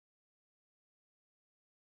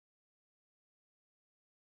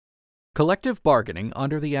Collective bargaining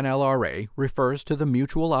under the NLRA refers to the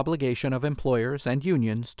mutual obligation of employers and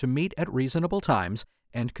unions to meet at reasonable times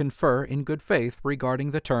and confer in good faith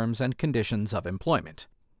regarding the terms and conditions of employment.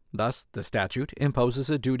 Thus, the statute imposes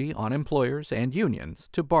a duty on employers and unions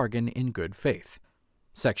to bargain in good faith.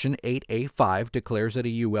 Section 8A.5 declares it a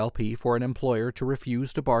ULP for an employer to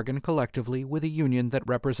refuse to bargain collectively with a union that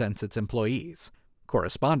represents its employees.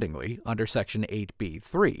 Correspondingly, under Section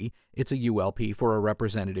 8B.3, it's a ULP for a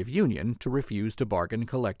representative union to refuse to bargain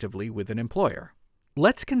collectively with an employer.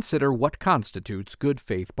 Let's consider what constitutes good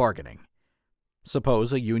faith bargaining.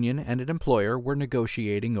 Suppose a union and an employer were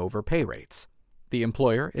negotiating over pay rates. The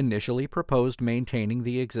employer initially proposed maintaining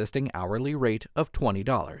the existing hourly rate of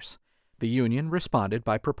 $20. The union responded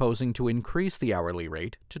by proposing to increase the hourly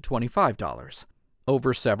rate to $25.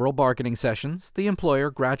 Over several bargaining sessions, the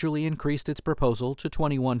employer gradually increased its proposal to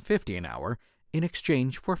 $21.50 an hour in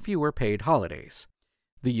exchange for fewer paid holidays.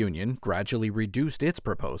 The union gradually reduced its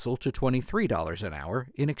proposal to $23 an hour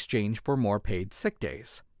in exchange for more paid sick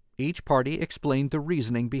days. Each party explained the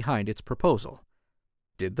reasoning behind its proposal.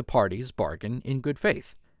 Did the parties bargain in good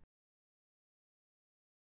faith?